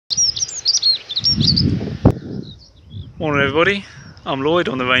Morning everybody, I'm Lloyd,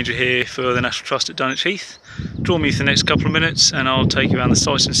 I'm the ranger here for the National Trust at Dunwich Heath. Join me for the next couple of minutes and I'll take you around the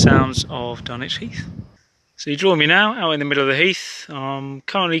sights and sounds of Dunwich Heath. So you join me now out in the middle of the heath. I'm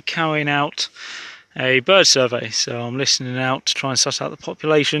currently carrying out a bird survey, so I'm listening out to try and suss out the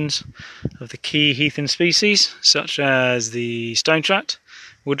populations of the key heathen species such as the stonechat,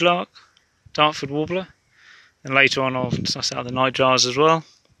 woodlark, Dartford warbler, and later on I'll suss out the nightjars as well.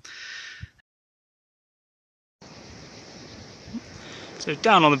 So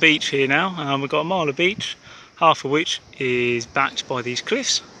down on the beach here now, we've got a mile of beach, half of which is backed by these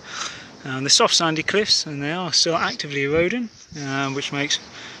cliffs. The soft sandy cliffs, and they are still actively eroding, which makes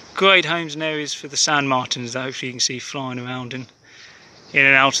great homes and areas for the sand martins that hopefully you can see flying around in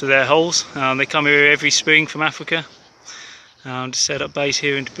and out of their holes. They come here every spring from Africa to set up base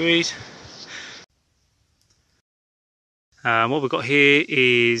here and to breed. What we've got here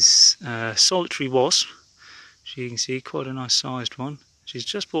is a solitary wasp, which you can see quite a nice sized one. She's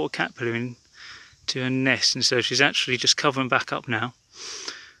just brought a caterpillar in to her nest, and so she's actually just covering back up now.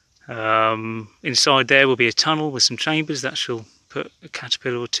 Inside there will be a tunnel with some chambers that she'll put a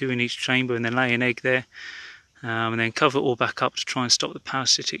caterpillar or two in each chamber and then lay an egg there, and then cover it all back up to try and stop the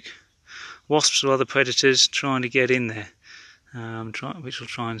parasitic wasps or other predators trying to get in there, which will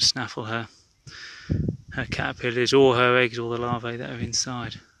try and snaffle her caterpillars or her eggs or the larvae that are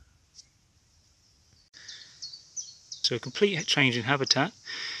inside. So a complete change in habitat.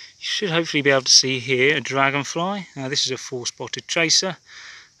 You should hopefully be able to see here a dragonfly. This is a 4-spotted chaser,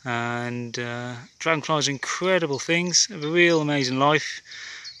 and dragonflies are incredible things, have a real amazing life.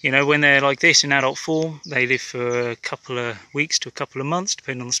 You know, when they're like this in adult form, they live for a couple of weeks to a couple of months,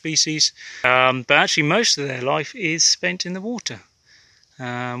 depending on the species. But actually most of their life is spent in the water,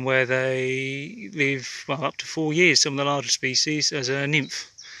 where they live, well, up to 4 years, some of the larger species, as a nymph.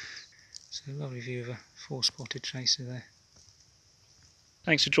 So a lovely view of a 4-spotted chaser there.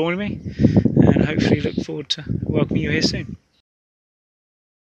 Thanks for joining me, and hopefully look forward to welcoming you here soon.